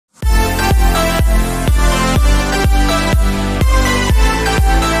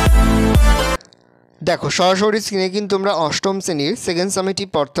দেখো সরাসরি স্ক্রিনে কিন্তু আমরা অষ্টম শ্রেণীর সেকেন্ড সামেটিভ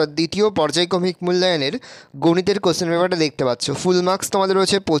অর্থাৎ দ্বিতীয় পর্যায়ক্রমিক মূল্যায়নের গণিতের কোশ্চেন পেপারটা দেখতে পাচ্ছ। ফুল মার্কস তোমাদের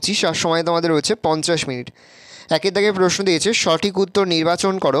রয়েছে 25 আর সময় তোমাদের রয়েছে 50 মিনিট। একের দাগে প্রশ্ন দিয়েছে, সঠিক উত্তর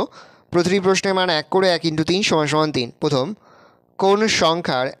নির্বাচন করো। প্রতিটি প্রশ্নের মান 1 করে 1 × 3 = 3। প্রথম, কোন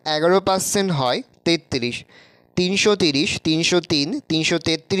সংখ্যার 11% হয় 33? 330, 303,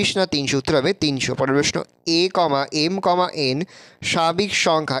 333 না 300? উত্তর হবে 300। পরের প্রশ্ন, a, m, n স্বাভাবিক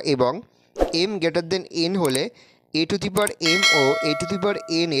সংখ্যা এবং m > n হলে a to the power m O a to the power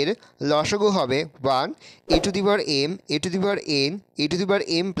n এর লসাগু হবে 1, a to the power m, a to the power n, a to the power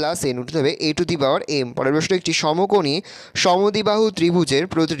m plus n। উত্তর হবে a to the power m। পরের প্রশ্ন, একটি সমকোণী সমদ্বিবাহু ত্রিভুজের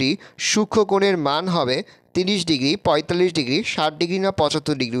প্রতিটি সূক্ষ্মকোণের মান হবে 30 ডিগ্রি, 45 ডিগ্রি, 60 ডিগ্রি না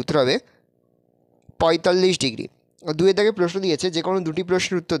 75 ডিগ্রি? উত্তর হবে 45 ডিগ্রি। দুয়ের দাগে প্রশ্ন দিয়েছে, যে কোনো দুটি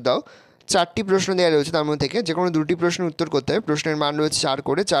প্রশ্নের উত্তর দাও। 4টি প্রশ্ন দেওয়া রয়েছে, তার মধ্যে থেকে যে কোনো দুটি প্রশ্নের উত্তর করতে হবে। প্রশ্নের মান রয়েছে 4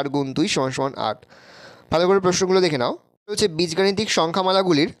 করে, 4 × 2 = 8। ভালো করে প্রশ্নগুলো দেখে নাও। রয়েছে বীজগাণিতিক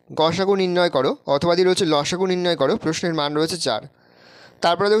সংখ্যামালাগুলির গসাগু নির্ণয় করো, অথবা দিয়ে রয়েছে লসাগু নির্ণয় করো। প্রশ্নের মান রয়েছে 4।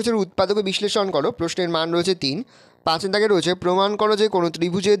 তারপরে রয়েছে উৎপাদকে বিশ্লেষণ করো। প্রশ্নের মান রয়েছে 3। 5 দাগে রয়েছে প্রমাণ করো যে কোনো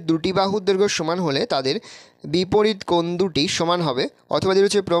ত্রিভুজের দুটি বাহুর দৈর্ঘ্য সমান হলে তাদের বিপরীত কোণ দুটি সমান হবে। অথবা দিয়ে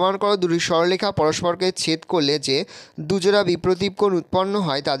রয়েছে প্রমাণ করো দুটি সরলরেখা পরস্পরকে ছেদ করলে যে দুজোড়া বিপ্রতীপ কোণ উৎপন্ন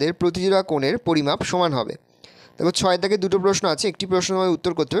হয় তাদের প্রতিজোড়া কোণের পরিমাপ সমান হবে। দেখো 6 দাগে দুটো প্রশ্ন আছে, একটি প্রশ্ন তোমাদের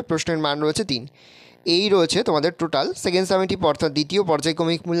উত্তর করতে হবে। প্রশ্নের মান রয়েছে 3। এই রয়েছে তোমাদের টোটাল সেকেন্ড সামেটিভ অর্থাৎ দ্বিতীয়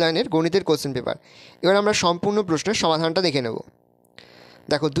পর্যায়ক্রমিক মূল্যায়নের গণিতের কোশ্চেন পেপার। এবার আমরা সম্পূর্ণ প্রশ্নের সমাধানটা দেখে নেব।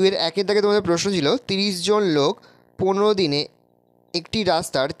 দেখো 2-এর 1-এর দাগে তোমাদের প্রশ্ন ছিল, 30 জন লোক 15 দিনে একটি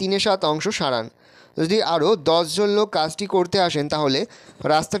রাস্তার 3/7 অংশ সারান। যদি আরও 10 জন লোক কাজটি করতে আসেন তাহলে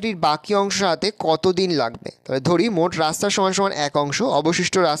রাস্তাটির বাকি অংশ সারাতে কত দিন লাগবে? তাহলে ধরি মোট রাস্তা সমান 1 অংশ,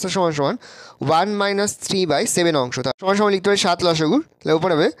 অবশিষ্ট রাস্তা সমান 1 - 3/7 অংশ। সমান লিখতে পারি 7 লসাগু, তাহলে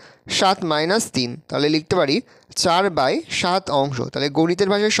উপরে হবে 7 - 3। তাহলে লিখতে পারি 4/7 অংশ। তাহলে গণিতের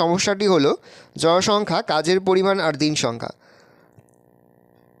ভাষায় সমস্যাটি হলো জনসংখ্যা, কাজের পরিমাণ আর দিন সংখ্যা।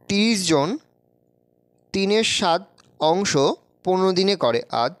 30 জন 3/7 অংশ 15 দিনে করে,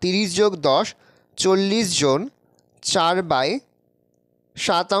 আর 30 + 10 40 জন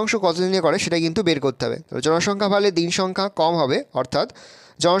 4/7 অংশ কত দিনে করে সেটা কিন্তু বের করতে হবে। তো জনসংখ্যা বাড়লে দিন সংখ্যা কম হবে, অর্থাৎ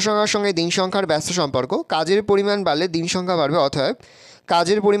জনসংখ্যার সঙ্গে দিন সংখ্যার ব্যস্ত সম্পর্ক। কাজের পরিমাণ বাড়লে দিন সংখ্যা বাড়বে, অতএব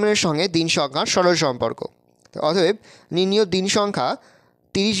কাজের পরিমাণের সঙ্গে দিন সংখ্যার সরল সম্পর্ক। অতএব নির্ণীয় দিন সংখ্যা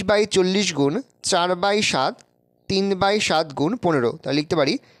 30/40 গুণ 4/7 3/7 গুণ 15। তাহলে লিখতে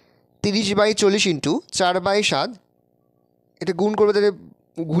পারি 30/40 × 4/7, এটা গুণ করবে, তাহলে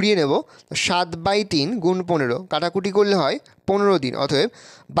ঘুরিয়ে নেব 7/3 গুণ 15, কাটাকুটি করলে হয় 15 দিন। অতএব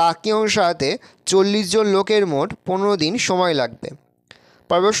বাকি অংশ সারাতে 40 জন লোকের মোট 15 দিন সময় লাগবে।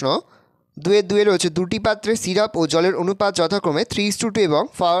 পরের প্রশ্ন 2-এর 2 রয়েছে, দুটি পাত্রে সিরাপ ও জলের অনুপাত যথাক্রমে 3:2 এবং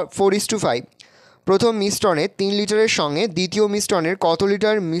 4:5। প্রথম মিশ্রণে 3 লিটারের সঙ্গে দ্বিতীয় মিশ্রণের কত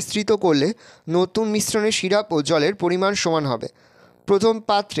লিটার মিশ্রিত করলে নতুন মিশ্রণের সিরাপ ও জলের পরিমাণ সমান হবে? প্রথম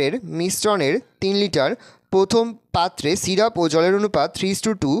পাত্রের মিশ্রণের 3 লিটার, প্রথম পাত্রে সিরাপ ও জলের অনুপাত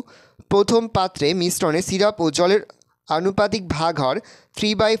 3:2, প্রথম পাত্রে মিশ্রণে সিরাপ ও জলের আনুপাতিক ভাগ হর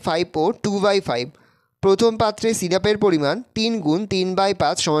 3/5 ও 2/5। প্রথম পাত্রে সিরাপের পরিমাণ 3 ×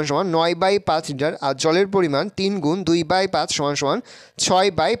 3/5 = 9/5 লিটার, আর জলের পরিমাণ 3 × 2/5 =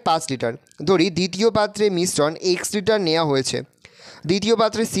 6/5 লিটার। ধরি দ্বিতীয় পাত্রে মিশ্রণ x লিটার নেওয়া হয়েছে। দ্বিতীয়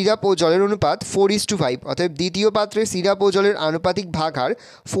পাত্রে সিরাপ ও জলের অনুপাত 4:5, অতএব দ্বিতীয় পাত্রে সিরাপ ও জলের আনুপাতিক ভাগ হার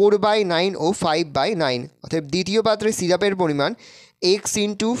 4/9 ও 5/9। অতএব দ্বিতীয় পাত্রে সিরাপের পরিমাণ x ×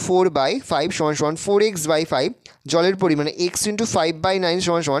 4/5 = 4x/5, জলের পরিমাণ x × 5/9 =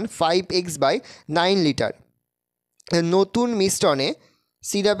 5x/9 লিটার। নতুন মিশ্রণে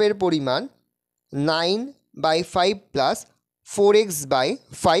সিরাপের পরিমাণ 9/5 প্লাস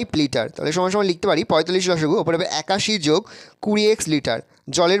 4x/5 লিটার। তাহলে সমান লিখতে পারি 45 লসাগু, ওপরে হবে 81 + 20x লিটার।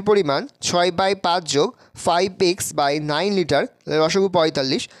 জলের পরিমাণ 6/5 + 5x/9 লিটার, লসাগু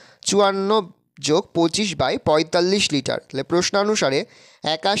 45। 54 + 25/45 লিটার। তাহলে প্রশ্নানুসারে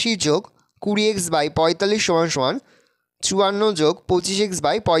 81 + 20x/45 = 54 +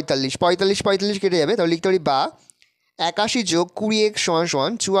 25x/45। 45 কেটে যাবে, তাহলে লিখতে পারি বা 81 + 20x =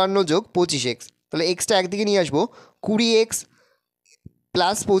 54 + 25x। তাহলে এক্সটা একদিকে নিয়ে আসবো, 20x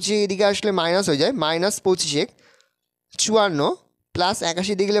প্লাস 25 এদিকে আসলে মাইনাস হয়ে যায়, -25x। 54 প্লাস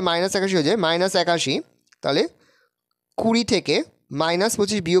 81 দিকে গেলে -81 হয়ে যায়, -81। তাহলে 20 থেকে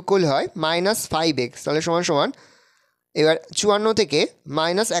 -25 বিয়োগ করলে হয় -5x। তাহলে সমান এবার 54 থেকে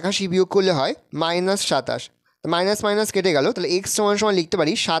 -81 বিয়োগ করলে হয় -27। মাইনাস কেটে গেল, তাহলে x সমান লিখতে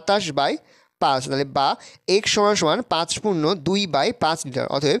পারি 27/5। তাহলে বা x সমান 5/2/5 লিটার।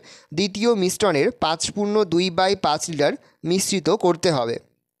 অতএব দ্বিতীয় মিশ্রণের 5/2/5 লিটার মিশ্রিত করতে হবে।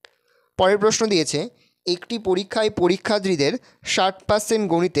 পরের প্রশ্ন দিয়েছে, একটি পরীক্ষায় পরীক্ষার্থীদের 60%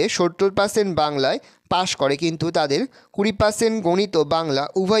 গণিতে, 70% বাংলায় পাশ করে, কিন্তু তাদের 20% গণিত ও বাংলা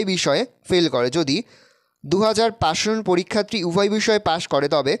উভয় বিষয়ে ফেল করে। যদি 2500 জন পরীক্ষার্থী উভয় বিষয়ে পাশ করে,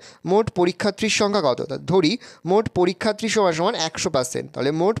 তবে মোট পরীক্ষার্থীর সংখ্যা কত? ধরি মোট পরীক্ষার্থী সমান সমান 100%,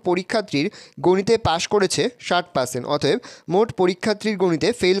 তাহলে মোট পরীক্ষার্থীর গণিতে পাশ করেছে 60%, অতএব মোট পরীক্ষার্থীর গণিতে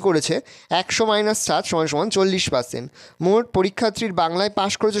ফেল করেছে 100 - 7 সমান সমান 40%। মোট পরীক্ষার্থীর বাংলায়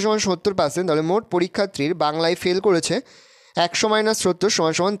পাশ করেছে সমান 70%, তাহলে মোট পরীক্ষার্থীর বাংলায় ফেল করেছে 100 - 70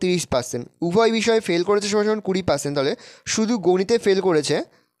 সমান সমান 30%। উভয় বিষয়ে ফেল করেছে সমান সমান 20%, তাহলে শুধু গণিতে ফেল করেছে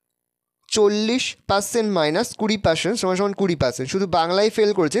 40% - 20% সমান সমান 20%। শুধু বাংলায়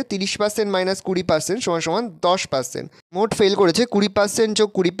ফেল করেছে 30% - 20% সমান সমান 10%। মোট ফেল করেছে 20% যোগ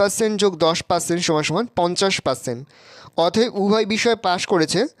 20% যোগ 10% সমান সমান 50%। অতএব উভয় বিষয়ে পাশ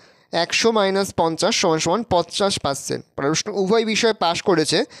করেছে 100 - 50 সমান সমান 50%। প্রশ্ন, উভয় বিষয়ে পাশ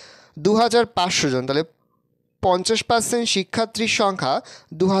করেছে 2500 জন, তাহলে 50% শিক্ষার্থীর সংখ্যা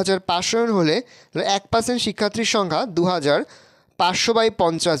 2500 জন হলে 1% শিক্ষার্থীর সংখ্যা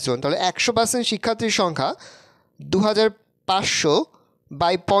 2500/50 জন, তাহলে 100% শিক্ষার্থীর সংখ্যা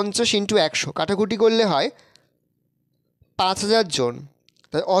 2500/50 × 100 কাটাকুটি করলে হয় 5000 জন।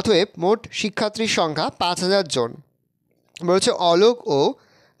 অতএব মোট শিক্ষার্থীর সংখ্যা 5000 জন। বলছে অলোক ও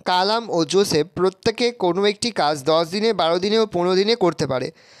কালাম ও জোসেফ প্রত্যেকে কোনো একটি কাজ 10 দিনে, 12 দিনে ও 15 দিনে করতে পারে।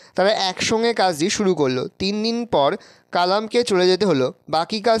 তারা একসঙ্গে কাজটি শুরু করলো। 3 দিন পর কালামকে চলে যেতে হলো।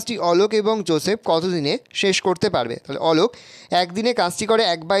 বাকি কাজটি অলোক এবং জোসেফ কত দিনে শেষ করতে পারবে? তাহলে অলোক একদিনে কাজটি করে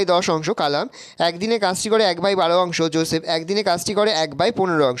 1/10 অংশ, কালাম একদিনে কাজটি করে 1/12 অংশ, জোসেফ একদিনে কাজটি করে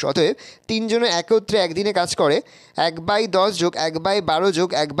 1/15 অংশ। অতএব তিনজনে একত্রে একদিনে কাজ করে 1/10 যোগ 1/12 যোগ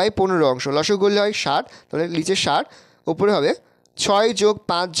 1/15 অংশ। লসগু করলে হয় 60, তাহলে নিচে 60, উপরে হবে 6 যোগ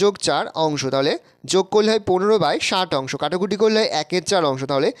 5 যোগ 4 অংশ, তাহলে যোগ করলে হয় 15/60 অংশ। কাটাকুটি করলে হয় 1/4 অংশ,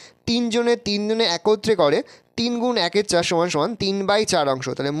 তাহলে তিনজনে একত্রে করে 3 × 1/4 সমান সমান 3/4 অংশ।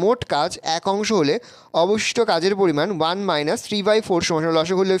 তাহলে মোট কাজ 1 অংশ হলে অবশিষ্ট কাজের পরিমাণ 1 - 3/4 সমান সমান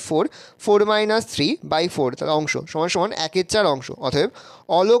লসগু করলে 4 - 3/4, তাহলে অংশ সমান সমান 1/4 অংশ। অতএব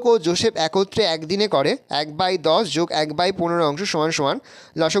অলোক ও জোসেফ একত্রে একদিনে করে 1/10 যোগ 1/15 অংশ সমান সমান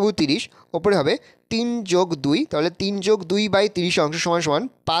লসগু 30, ওপরে হবে 3 যোগ 2, তাহলে 3 যোগ 2/30 অংশ সমান সমান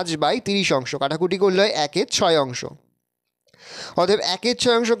 5/30 অংশ। কাটাকুটি করলে হয় 1/6 অংশ। অতএব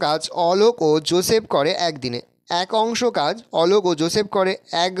 1/6 অংশ কাজ অলোক ও জোসেফ করে একদিনে। 1 অংশ কাজ অলোক ও জোসেফ করে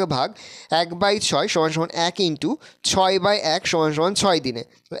 1/6 সমান সমান 1 × 6/1 সমান সমান 6 দিনে।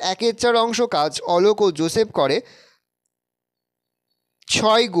 1/4 অংশ কাজ অলোক ও জোসেফ করে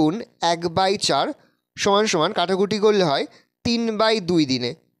 6 × 1/4 সমান সমান কাটাকুটি করলে হয় 3/2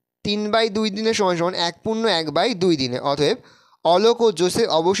 দিনে। 3/2 দিনে সমান সমান 1/1/2 দিনে। অতএব অলোক ও জোসেফ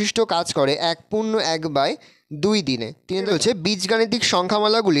অবশিষ্ট কাজ করে 1/1/2 দিনে। 3 হচ্ছে বীজগাণিতিক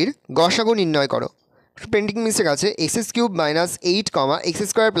সংখ্যামালাগুলির গসাগু নির্ণয় করো। পেন্ডিং মিস্টেক আছে x³ - 8, x²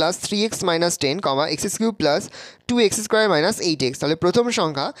 + 3x - 10, x³ + 2x² - 8x। তাহলে প্রথম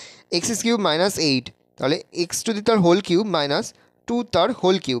সংখ্যা x³ - 8, তাহলে x³ - 2 তার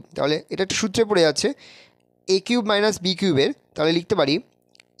হোল কিউব। তাহলে এটা একটা সূত্রে পড়ে যাচ্ছে a³ - b³ এর, তাহলে লিখতে পারি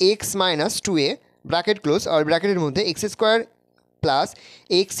x - 2a ব্র্যাকেট ক্লোজ আর ব্র্যাকেটের মধ্যে x² +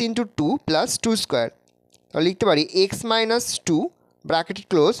 x × 2 + 2 স্কোয়ার। তাহলে লিখতে পারি x - 2 ব্র্যাকেট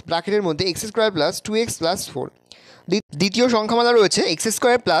ক্লোজ ব্র্যাকেটের মধ্যে x² + 2x + 4। দ্বিতীয় সংখ্যামালা রয়েছে x²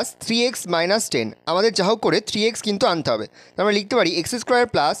 + 3x - 10। আমাদের যা হোক করে 3x কিন্তু আনতে হবে। আমরা লিখতে পারি x² +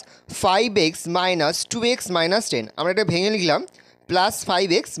 5x - 2x - 10। আমরা এটা ভেঙে লিখলাম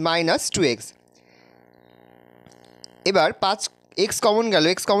 +5x - 2x। এবার 5x কমন গেল,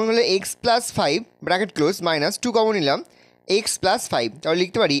 x + 5 bracket close minus 2 common নিলাম x + 5, তাহলে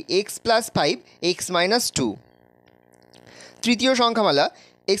লিখতে পারি x + 5 x - 2। তৃতীয় সংখ্যামালা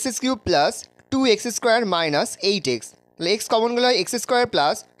x³ + 2x² - 8x। তাহলে x কমন গেল x² +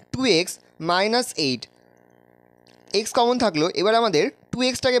 2x - 8, x কমন থাকলো। এবার আমাদের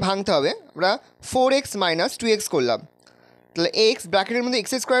 2xটাকে ভাঙতে হবে, আমরা 4x - 2x করলাম। তাহলে x ব্র্যাকেটের মধ্যে x²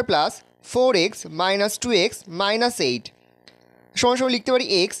 + 4x - 2x - 8 সমান সমান লিখতে পারি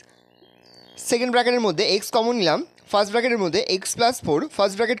x সেকেন্ড ব্র্যাকেটের মধ্যে x কমন নিলাম, ফার্স্ট ব্র্যাকেটের মধ্যে x + 4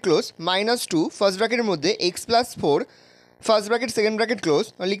 first bracket close -2 first ব্র্যাকেটের মধ্যে x + 4 first bracket second bracket close,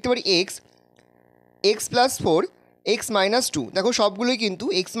 লিখতে পারি x + 4 x - 2। দেখো সবগুলোই কিন্তু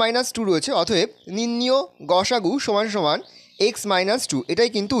x - 2 রয়েছে, অতএব নির্ণীয় গসাগু সমান সমান x - 2, এটাই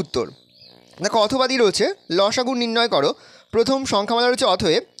কিন্তু উত্তর। দেখো অথবাদি রয়েছে লসাগু নির্ণয় করো। প্রথম সংখ্যামালা রয়েছে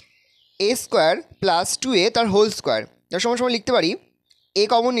অতএব a² + 2a তার হোল স্কোয়ার। যার সমান সমান লিখতে পারি a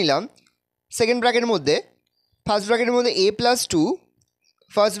কমন নিলাম, সেকেন্ড ব্র্যাকেটের মধ্যে ফার্স্ট ব্র্যাকেটের মধ্যে a + 2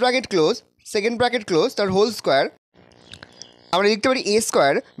 first bracket close second bracket close তার হোল স্কোয়ার আমরা লিখতে পারি এ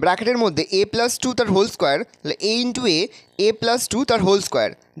স্কোয়ার ব্র্যাকেটের মধ্যে এ প্লাস টু তার হোল স্কোয়ার, তাহলে এ ইন্টু এ প্লাস টু তার হোল স্কোয়ার।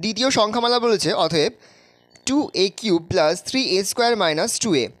 দ্বিতীয় সংখ্যামালা বলেছে অতএব টু এ কিউব প্লাস থ্রি এ স্কোয়ার মাইনাস টু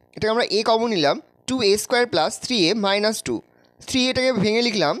এ। এটাকে আমরা এ কমন নিলাম, টু এ স্কোয়ার প্লাস থ্রি এ মাইনাস টু। থ্রি এটাকে ভেঙে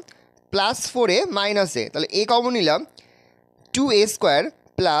লিখলাম প্লাস ফোর এ মাইনাস এ, তাহলে এ কমন নিলাম টু এ স্কোয়ার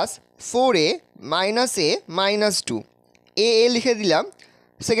প্লাস ফোর এ মাইনাস এ মাইনাস টু। এ লিখে দিলাম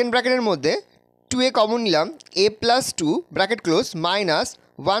সেকেন্ড ব্র্যাকেটের মধ্যে, টু এ কমন নিলাম এ plus two bracket close minus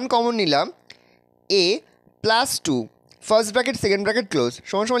one common নিলাম এ plus two first bracket second bracket close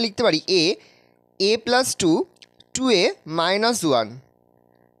সমান সমান লিখতে পারি এ প্লাস টু টু এ মাইনাস ওয়ান।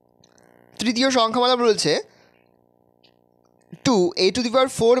 তৃতীয় সংখ্যামালা বলছে two A to the power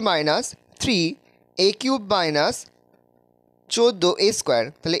four minus three A cube minus চোদ্দো এ square,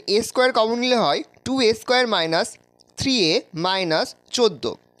 তাহলে এ square common নিলে হয় টু এ স্কোয়ার মাইনাস থ্রি এ মাইনাস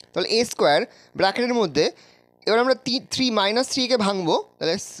চোদ্দো, তাহলে এ স্কোয়ার ব্র্যাকেটের মধ্যে এবার আমরা থ্রি মাইনাস থ্রিকে ভাঙবো,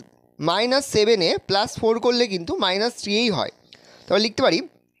 তাহলে মাইনাস সেভেন এ প্লাস ফোর করলে কিন্তু মাইনাস থ্রি এই হয়। তাহলে লিখতে পারি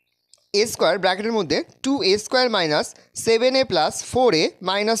এ স্কোয়ার ব্র্যাকেটের মধ্যে টু এ স্কোয়ার মাইনাস সেভেন এ প্লাস ফোর এ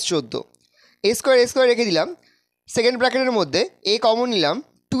মাইনাস চোদ্দো। এ স্কোয়ার রেখে দিলাম, সেকেন্ড ব্র্যাকেটের মধ্যে এ কমন নিলাম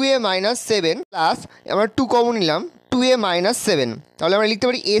টু এ মাইনাস সেভেন প্লাস আমরা টু কমন নিলাম টু এ মাইনাস সেভেন, তাহলে আমরা লিখতে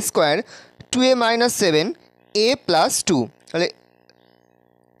পারি এ স্কোয়ার টু এ মাইনাস সেভেন এ প্লাস টু। তাহলে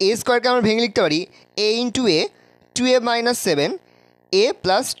এ স্কোয়ারকে আমরা ভেঙে লিখতে পারি এ ইন্টু এ টু এ মাইনাস সেভেন এ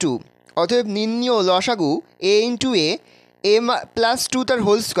প্লাস টু। অতএব নির্ণীয় লসাগু এ ইন্টু এ প্লাস টু তার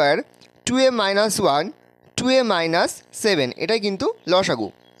হোল স্কোয়ার টু এ মাইনাস ওয়ান টু এ মাইনাস সেভেন, এটাই কিন্তু লসাগু।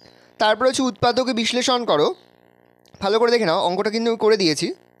 তারপরে হচ্ছে উৎপাদকে বিশ্লেষণ করো। ভালো করে দেখে নাও, অঙ্কটা কিন্তু করে দিয়েছি।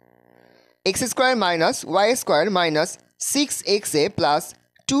 X square minus Y square minus six x A plus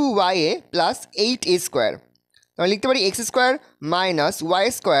two Y A plus eight A square. আমরা লিখতে পারি x square minus Y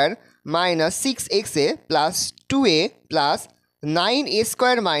square minus six x এ প্লাস টু এ প্লাস নাইন এ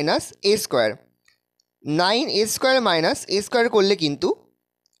স্কোয়ার মাইনাস এ square. Nine এ square minus এ square করলে কিন্তু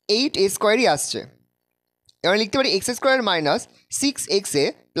eight এ স্কোয়ারই আসছে। এবার লিখতে পারি x square minus six x A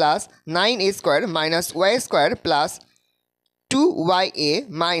plus nine A square minus Y square plus two Y A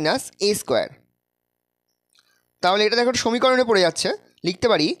minus A square. তাহলে এটা দেখো সমীকরণে পড়ে যাচ্ছে, লিখতে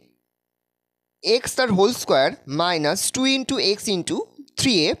পারি এক্স তার whole square minus two into x into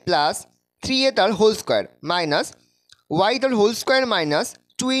three এ প্লাস থ্রি এ তার হোল স্কোয়ার মাইনাস ওয়াই তার whole square minus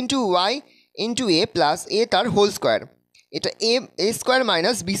two into Y into এ প্লাস এ তার হোল স্কোয়ার। এটা এ স্কোয়ার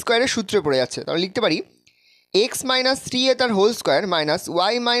মাইনাস বি স্কোয়ারের সূত্রে পড়ে যাচ্ছে, তাহলে লিখতে পারি এক্স মাইনাস থ্রি এ তার whole square minus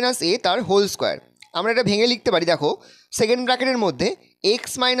Y minus এ তার হোল স্কোয়ার। আমরা এটা ভেঙে লিখতে পারি, দেখো সেকেন্ড ব্র্যাকেটের মধ্যে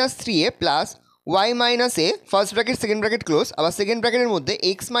এক্স মাইনাস থ্রি এ প্লাস ওয়াই মাইনাস এ first bracket second bracket close, আবার সেকেন্ড ব্র্যাকেটের মধ্যে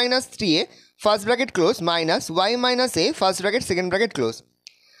এক্স মাইনাস থ্রি এ first bracket close minus Y minus এ first bracket second bracket close.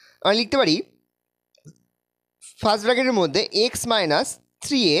 আমরা লিখতে পারি ফার্স্ট ব্র্যাকেটের মধ্যে এক্স মাইনাস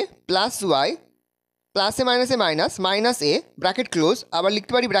থ্রি এ প্লাস ওয়াই প্লাস এ minus minus এ bracket close, আবার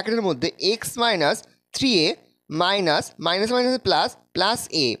লিখতে পারি ব্র্যাকেটের মধ্যে এক্স মাইনাস থ্রি এ মাইনাস মাইনাসে প্লাস প্লাস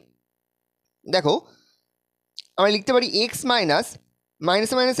এ। দেখো আমরা লিখতে পারি এক্স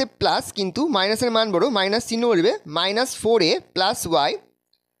মাইনাসে প্লাস, কিন্তু মাইনাসের মান বড়ো, মাইনাস চিহ্ন বলবে মাইনাস ফোর এ প্লাস ওয়াই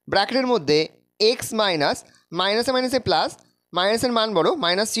ব্র্যাকেটের মধ্যে এক্স মাইনাসে প্লাস মাইনাসের মান বড়ো,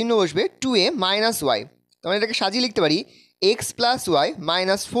 মাইনাস চিহ্ন বসবে টু এ মাইনাস ওয়াই। তোমরা এটাকে সাজিয়ে লিখতে পারি x plus Y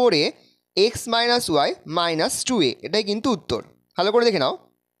minus four এ x minus Y minus two এ, এটাই কিন্তু উত্তর। ভালো করে দেখে নাও।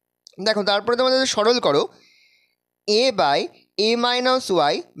 দেখো তারপরে তোমাদের সরল করো এ by A minus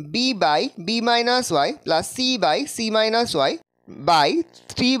Y B by B minus Y plus C by C minus Y by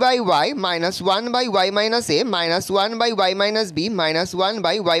three by Y minus one by Y minus A minus one by Y minus B minus one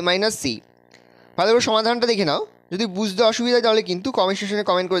by Y minus C. ভালো করে সমাধানটা দেখে নাও, যদি বুঝতে অসুবিধা হয় তাহলে কিন্তু কমেন্ট সেকশনে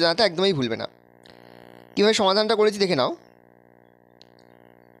কমেন্ট করে জানাতে একদমই ভুলবে না। কীভাবে সমাধানটা করেছি দেখে নাও।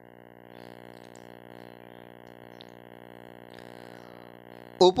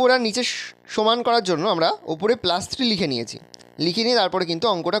 ওপর আর নিচে সমান করার জন্য আমরা ওপরে প্লাস থ্রি লিখে নিয়েছি, লিখে নিয়ে তারপরে কিন্তু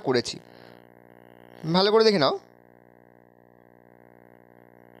অঙ্কটা করেছি। ভালো করে দেখে নাও।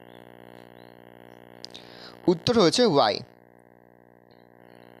 উত্তর হয়েছে ওয়াই।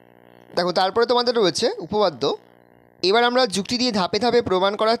 দেখো তারপরে তোমাদের রয়েছে উপপাদ্য। এবার আমরা যুক্তি দিয়ে ধাপে ধাপে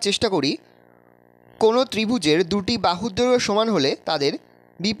প্রমাণ করার চেষ্টা করি কোনো ত্রিভুজের দুটি বাহুর দৈর্ঘ্য সমান হলে তাদের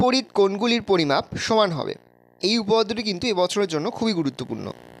বিপরীত কোণগুলির পরিমাপ সমান হবে। এই উপপাদ্যটি কিন্তু এবছরের জন্য খুবই গুরুত্বপূর্ণ।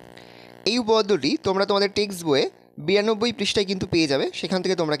 এই উপপাদ্যটি তোমরা তোমাদের টেক্সট বইয়ে 92 পৃষ্ঠায় কিন্তু পেয়ে যাবে, সেখান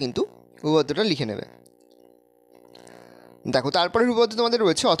থেকে তোমরা কিন্তু উপপাদ্যটা লিখে নেবে। দেখো তারপরের উপপাদ্য তোমাদের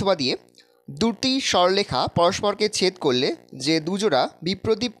রয়েছে অথবা দিয়ে দুটি সরলরেখা পরস্পরকে ছেদ করলে যে দুজোড়া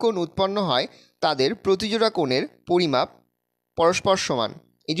বিপ্রতীপ কোণ উৎপন্ন হয় তাদের প্রতিজোড়া কোণের পরিমাপ পরস্পর সমান।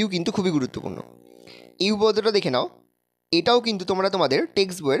 এটিও কিন্তু খুবই গুরুত্বপূর্ণ। এই উপপাদ্যটা দেখে নাও। এটাও কিন্তু তোমরা তোমাদের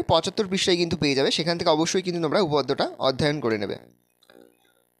টেক্সট বইয়ের 75 পৃষ্ঠায় কিন্তু পেয়ে যাবে, সেখান থেকে অবশ্যই কিন্তু তোমরা উপপাদ্যটা অধ্যয়ন করে নেবে।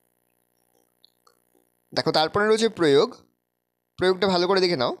 দেখো তারপরে রয়েছে প্রয়োগ, প্রয়োগটা ভালো করে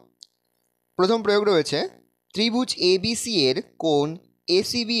দেখে নাও। প্রথম প্রয়োগ রয়েছে ত্রিভুজ এবিসি এর কোণ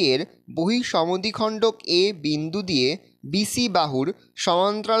এসিবি এর বহিঃসমদ্বিখণ্ডক এ বিন্দু দিয়ে বিসি বাহুর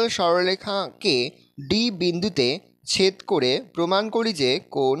সমান্তরাল সরলরেখাকে ডি বিন্দুতে ছেদ করে প্রমাণ করি যে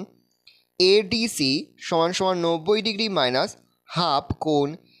কোণ এডিসি সমান সমান 90 ডিগ্রি মাইনাস হাফ কোণ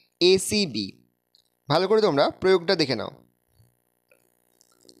এসিবি। ভালো করে তোমরা প্রয়োগটা দেখে নাও।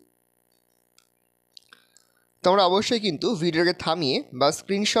 তোমরা অবশ্যই কিন্তু ভিডিওকে থামিয়ে বা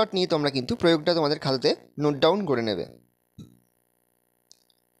স্ক্রিনশট নিয়ে তোমরা কিন্তু প্রয়োগটা তোমাদের খাতাতে নোট ডাউন করে নেবে।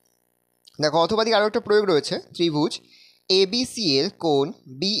 দেখো অথবা দিকে আরও একটা প্রয়োগ রয়েছে, ত্রিভুজ এবিসি এর কোণ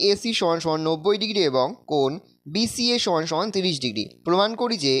বিএসি সমান সমান 90 ডিগ্রি এবং কোণ বিসিএ সমান সমান 30 ডিগ্রি প্রমাণ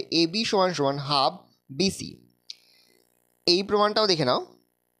করি যে এবি সমান সমান হাফ বিসি। এই প্রমাণটাও দেখে নাও।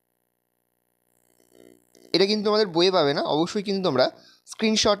 এটা কিন্তু তোমাদের বইয়ে পাবে না, অবশ্যই কিন্তু তোমরা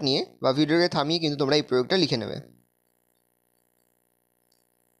স্ক্রিনশট নিয়ে বা ভিডিওকে থামিয়ে কিন্তু তোমরা এই প্রয়োগটা লিখে নেবে।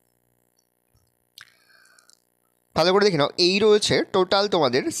 ভালো করে দেখে নাও। এই রয়েছে টোটাল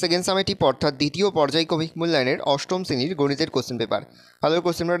তোমাদের সেকেন্ড সামেটিভ অর্থাৎ দ্বিতীয় পর্যায়ক্রমিক মূল্যায়নের অষ্টম শ্রেণীর গণিতের কোশ্চেন পেপার। ভালো করে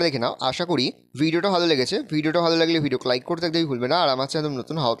কোশ্চেন পেপারটা দেখে নাও। আশা করি ভিডিওটা ভালো লেগেছে। ভিডিওটা ভালো লাগলে ভিডিওকে লাইক করতে একদমই ভুলবে না। আর আমার চ্যানেল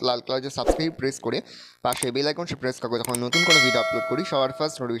নতুন লাল কালার যে সাবস্ক্রাইব প্রেস করে পাশে বেল আইকন সে প্রেস করবে, যখন নতুন কোনো ভিডিও আপলোড করি সবার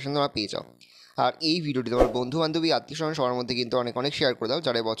ফার্স্ট নোটিফিকেশন তোমরা পেয়ে যাও। আর এই ভিডিওটি তোমার বন্ধু বান্ধবী আত্মীয় স্বজন সবার মধ্যে কিন্তু অনেক শেয়ার করে দাও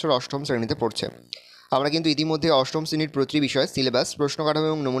যারা এবছর অষ্টম শ্রেণীতে পড়ছে। আমরা কিন্তু ইতিমধ্যে অষ্টম শ্রেণীর প্রতি বিষয়ে সিলেবাস, প্রশ্ন কাঠামো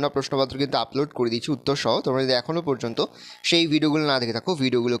এবং নমুনা প্রশ্নপত্র কিন্তু আপলোড করে দিচ্ছি উত্তর সহ। তোমরা যদি এখনও পর্যন্ত সেই ভিডিওগুলো না দেখে থাকো,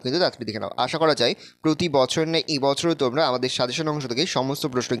 ভিডিওগুলো কিন্তু তাড়াতাড়ি দেখে নাও। আশা করা যায় প্রতি বছর নেই এই বছরও তোমরা আমাদের সাজেশন অংশ থেকে সমস্ত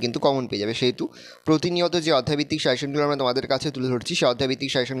প্রশ্ন কিন্তু কমন পেয়ে যাবে। সেহেতু প্রতিনিয়ত যে অধ্যায়ভিত্তিক সাজেশনগুলো আমরা তোমাদের কাছে তুলে ধরছি, সেই অধ্যায়ভিত্তিক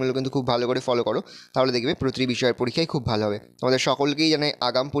সাজেশনগুলো কিন্তু খুব ভালো করে ফলো করো, তাহলে দেখবে প্রতি বিষয়ের পরীক্ষায় খুব ভালো হবে। তোমাদের সকলকেই জানাই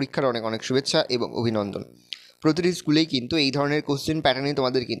আগাম পরীক্ষার অনেক শুভেচ্ছা এবং অভিনন্দন। প্রতিটি স্কুলেই কিন্তু এই ধরনের কোশ্চেন প্যাটার্নে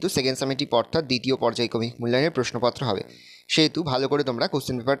তোমাদের কিন্তু সেকেন্ড সামেটিভ অর্থাৎ দ্বিতীয় পর্যায়ক্রমিক মূল্যায়নের প্রশ্নপত্র হবে। সেহেতু ভালো করে তোমরা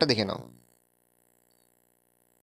কোশ্চেন পেপারটা দেখে নাও।